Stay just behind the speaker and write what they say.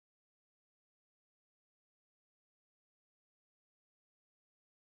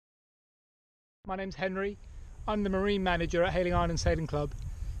My name's Henry. I'm the Marine Manager at Hailing Island Sailing Club.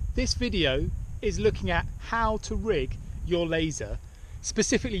 This video is looking at how to rig your laser,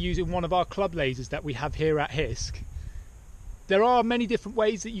 specifically using one of our club lasers that we have here at HISC. There are many different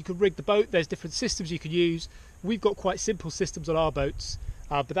ways that you can rig the boat. There's different systems you can use. We've got quite simple systems on our boats,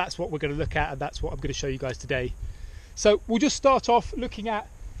 but that's what we're going to look at, and that's what I'm going to show you guys today. So we'll just start off looking at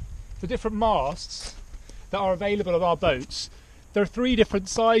the different masts that are available on our boats. There are three different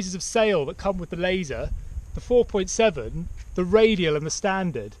sizes of sail that come with the laser: the 4.7, the radial and the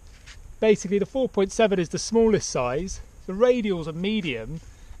standard. Basically the 4.7 is the smallest size, the radials are medium,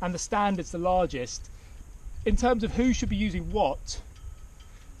 and the standard's the largest. In terms of who should be using what,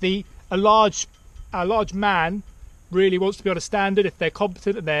 a large man really wants to be on a standard if they're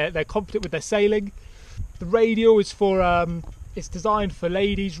competent and they're confident with their sailing. The radial is for it's designed for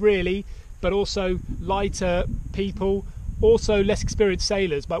ladies really, but also lighter people. Also less experienced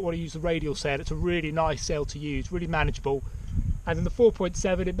sailors might want to use the radial sail. It's a really nice sail to use, really manageable. And then the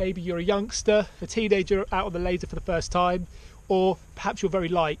 4.7, it maybe you're a youngster, a teenager out on the laser for the first time, or perhaps you're very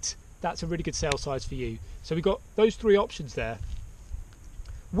light. That's a really good sail size for you. So we've got those three options there.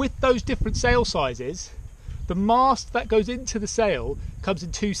 With those different sail sizes, the mast that goes into the sail comes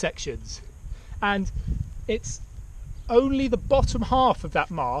in two sections, and it's only the bottom half of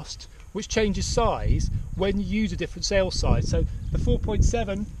that mast which changes size when you use a different sail size. So the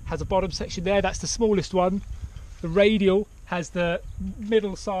 4.7 has a bottom section there, that's the smallest one. The radial has the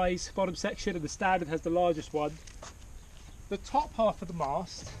middle size bottom section, and the standard has the largest one. The top half of the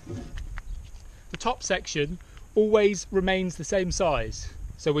mast, the top section, always remains the same size.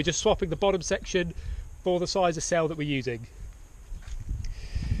 So we're just swapping the bottom section for the size of sail that we're using.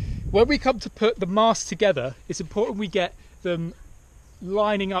 When we come to put the masts together, it's important we get them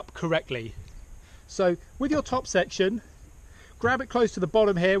lining up correctly. So with your top section, grab it close to the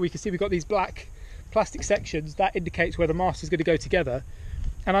bottom here. We can see we've got these black plastic sections that indicates where the mast is going to go together,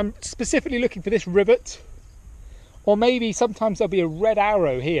 and I'm specifically looking for this rivet, or maybe sometimes there'll be a red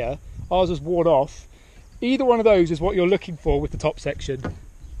arrow here. Ours is worn off. Either one of those is what you're looking for with the top section.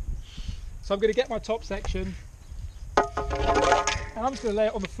 So I'm going to get my top section and I'm just going to lay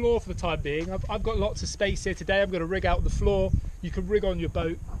it on the floor for the time being. I've got lots of space here today. I'm going to rig out the floor. You can rig on your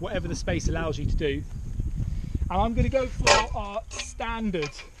boat, whatever the space allows you to do. And I'm going to go for our standard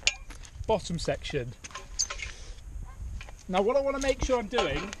bottom section. Now what I want to make sure I'm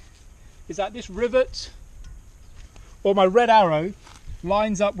doing is that this rivet, or my red arrow,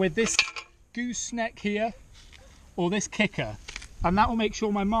 lines up with this gooseneck here, or this kicker. And that will make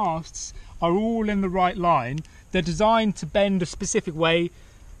sure my masts are all in the right line. They're designed to bend a specific way,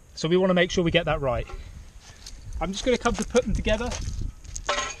 so we want to make sure we get that right. I'm just going to come to put them together,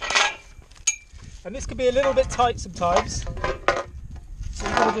 and this can be a little bit tight sometimes, so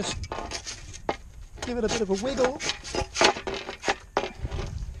I'm going to just give it a bit of a wiggle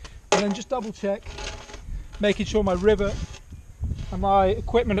and then just double check, making sure my rivet and my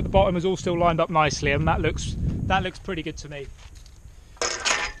equipment at the bottom is all still lined up nicely, and that looks pretty good to me.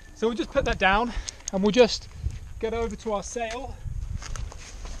 So we'll just put that down and we'll just get over to our sail.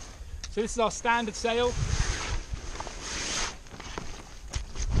 So this is our standard sail.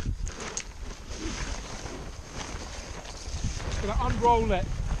 Just going to unroll it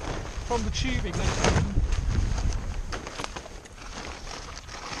from the tubing.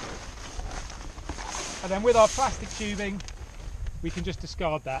 And then with our plastic tubing, we can just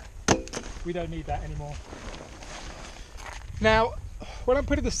discard that. We don't need that anymore. Now, when I'm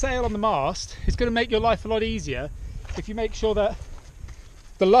putting the sail on the mast, it's going to make your life a lot easier if you make sure that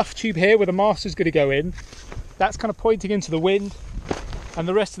the luff tube here where the mast is going to go in, that's kind of pointing into the wind, and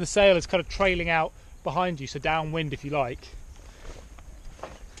the rest of the sail is kind of trailing out behind you, so downwind if you like.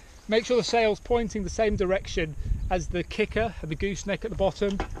 Make sure the sail's pointing the same direction as the kicker and the gooseneck at the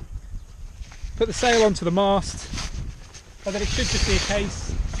bottom. Put the sail onto the mast, and then it should just be a case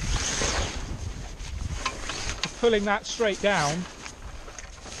of pulling that straight down.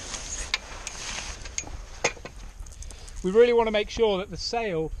 We really want to make sure that the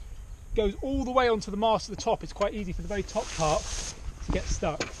sail goes all the way onto the mast at the top. It's quite easy for the very top part to get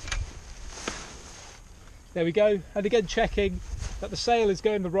stuck. There we go, and again checking that the sail is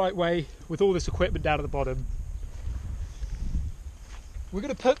going the right way with all this equipment down at the bottom. We're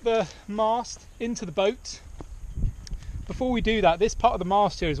going to put the mast into the boat. Before we do that, this part of the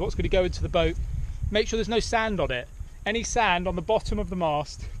mast here is what's going to go into the boat. Make sure there's no sand on it. Any sand on the bottom of the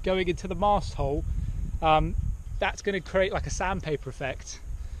mast going into the mast hole, that's going to create like a sandpaper effect,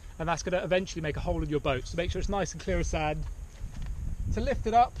 and that's going to eventually make a hole in your boat. So make sure it's nice and clear of sand. To lift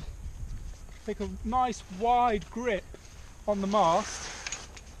it up, take a nice wide grip on the mast,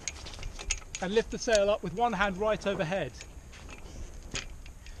 and lift the sail up with one hand right overhead.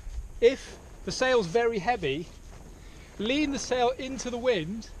 If the sail's very heavy, lean the sail into the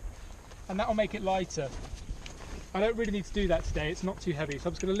wind and that will make it lighter. I don't really need to do that today, it's not too heavy, so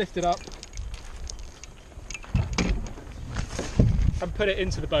I'm just going to lift it up and put it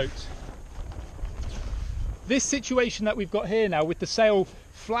into the boat. This situation that we've got here now with the sail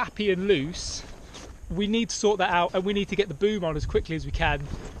flappy and loose, we need to sort that out, and we need to get the boom on as quickly as we can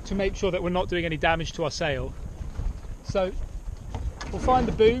to make sure that we're not doing any damage to our sail. So we'll find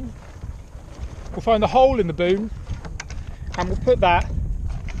the boom, we'll find the hole in the boom, and we'll put that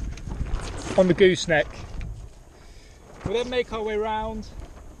on the gooseneck. We'll then make our way round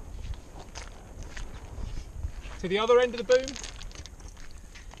to the other end of the boom,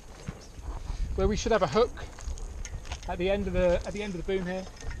 where we should have a hook at the end of the boom here.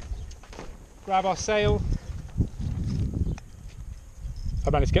 Grab our sail. I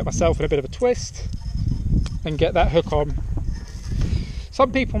managed to get myself in a bit of a twist and get that hook on.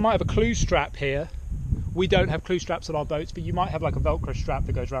 Some people might have a clue strap here. We don't have clue straps on our boats, but you might have like a Velcro strap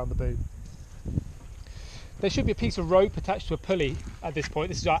that goes around the boom. There should be a piece of rope attached to a pulley at this point.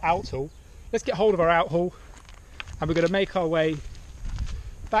 This is our out haul. Let's get hold of our out haul, and we're going to make our way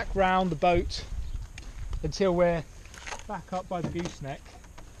back round the boat until we're back up by the gooseneck.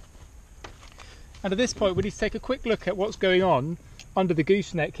 And at this point we need to take a quick look at what's going on under the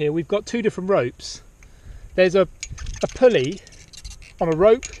gooseneck here. We've got two different ropes. There's a pulley on a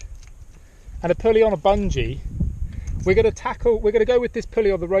rope and a pulley on a bungee. We're going to go with this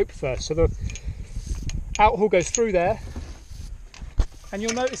pulley on the rope first. So the out haul goes through there, and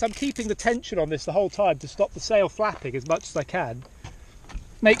you'll notice I'm keeping the tension on this the whole time to stop the sail flapping as much as I can.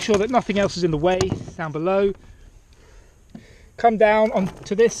 Make sure that nothing else is in the way down below. Come down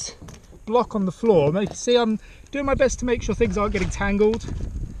onto this block on the floor. You can see I'm doing my best to make sure things aren't getting tangled.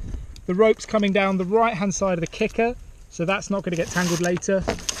 The rope's coming down the right hand side of the kicker, so that's not going to get tangled later,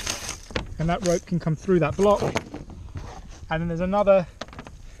 and that rope can come through that block. And then there's another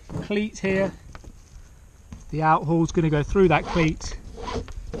cleat here. The out haul's going to go through that cleat,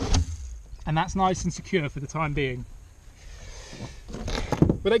 and that's nice and secure for the time being.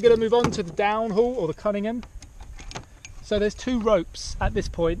 We're then going to move on to the down haul, or the Cunningham. So there's two ropes at this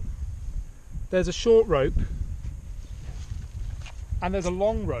point. There's a short rope and there's a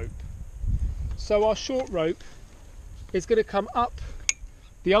long rope. So our short rope is going to come up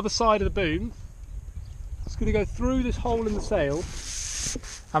the other side of the boom. It's going to go through this hole in the sail,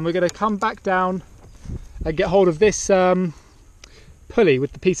 and we're going to come back down and get hold of this pulley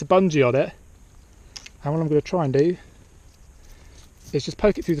with the piece of bungee on it. And what I'm going to try and do is just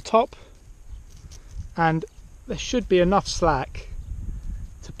poke it through the top, and there should be enough slack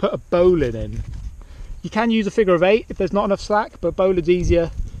to put a bowline in. You can use a figure of 8 if there's not enough slack, but bowline's easier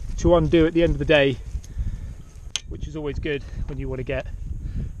to undo at the end of the day, which is always good when you want to get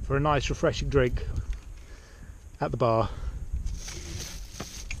for a nice refreshing drink at the bar.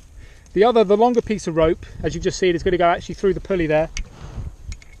 The longer piece of rope, as you've just seen, is going to go actually through the pulley there,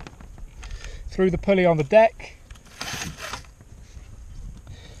 through the pulley on the deck,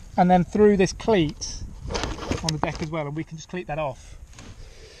 and then through this cleat on the deck as well, and we can just cleat that off.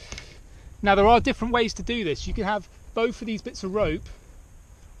 Now there are different ways to do this. You can have both of these bits of rope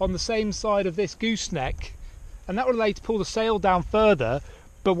on the same side of this gooseneck, and that will allow you to pull the sail down further,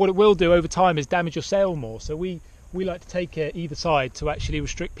 but what it will do over time is damage your sail more. So we like to take it either side to actually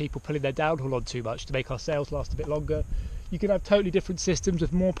restrict people pulling their downhaul on too much, to make our sails last a bit longer. You can have totally different systems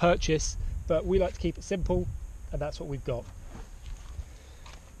with more purchase, but we like to keep it simple, and that's what we've got.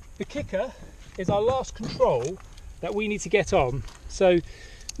 The kicker is our last control that we need to get on. So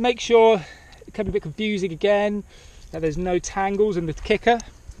make sure, it can be a bit confusing again, that there's no tangles in the kicker.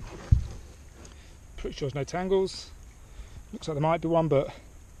 Pretty sure there's no tangles. Looks like there might be one, but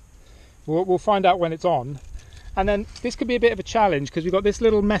we'll find out when it's on. And then this could be a bit of a challenge, because we've got this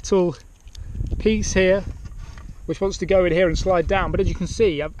little metal piece here which wants to go in here and slide down, but as you can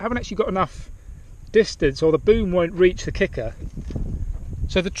see I haven't actually got enough distance, or the boom won't reach the kicker.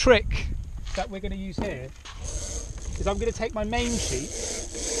 So the trick that we're going to use here is I'm going to take my main sheet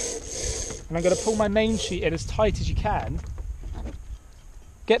and I'm going to pull my main sheet in as tight as you can,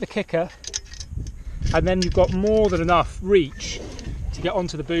 get the kicker, and then you've got more than enough reach to get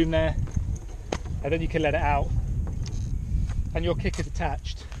onto the boom there, and then you can let it out and your kicker's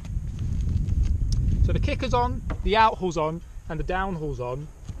attached. So the kicker's on, the out haul's on, and the down haul's on.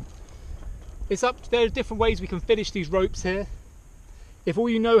 It's up, there are different ways we can finish these ropes here. If all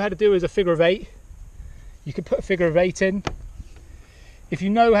you know how to do is a figure of 8, you can put a figure of 8 in. If you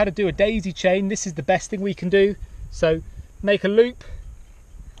know how to do a daisy chain, this is the best thing we can do. So make a loop,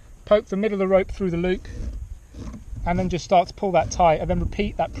 poke the middle of the rope through the loop, and then just start to pull that tight, and then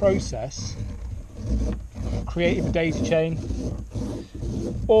repeat that process, creating a daisy chain.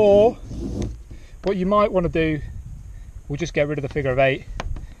 Or what you might want to do, we'll just get rid of the figure of 8,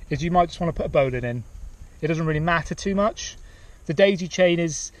 is you might just want to put a bowline in. It doesn't really matter too much. The daisy chain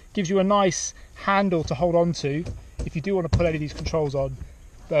gives you a nice handle to hold on to if you do want to put any of these controls on,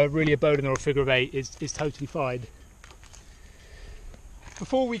 but really a bowline or a figure of 8 is totally fine.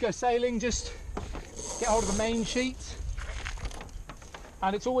 Before we go sailing, just get hold of the main sheet,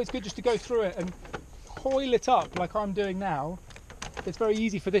 and it's always good just to go through it and coil it up like I'm doing now. It's very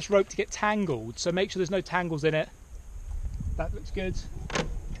easy for this rope to get tangled, so make sure there's no tangles in it. That looks good.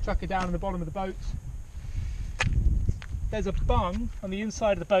 Chuck it down in the bottom of the boat. There's a bung on the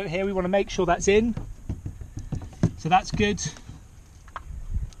inside of the boat here. We want to make sure that's in, so that's good.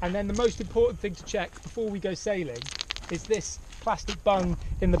 And then the most important thing to check before we go sailing is this plastic bung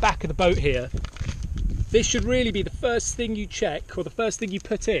in the back of the boat here. This should really be the first thing you check, or the first thing you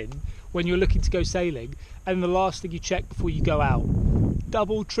put in when you're looking to go sailing, and the last thing you check before you go out.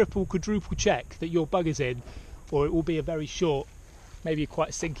 Double, triple, quadruple check that your bug is in, or it will be a very short, maybe quite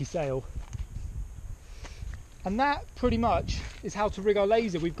a sinky sail. And that pretty much is how to rig our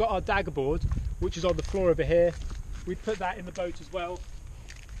laser. We've got our dagger board, which is on the floor over here. We put that in the boat as well.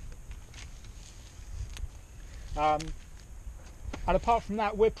 And apart from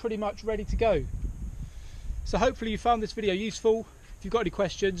that, we're pretty much ready to go. So hopefully you found this video useful. If you've got any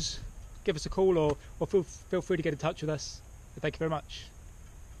questions, give us a call or feel free to get in touch with us. Thank you very much.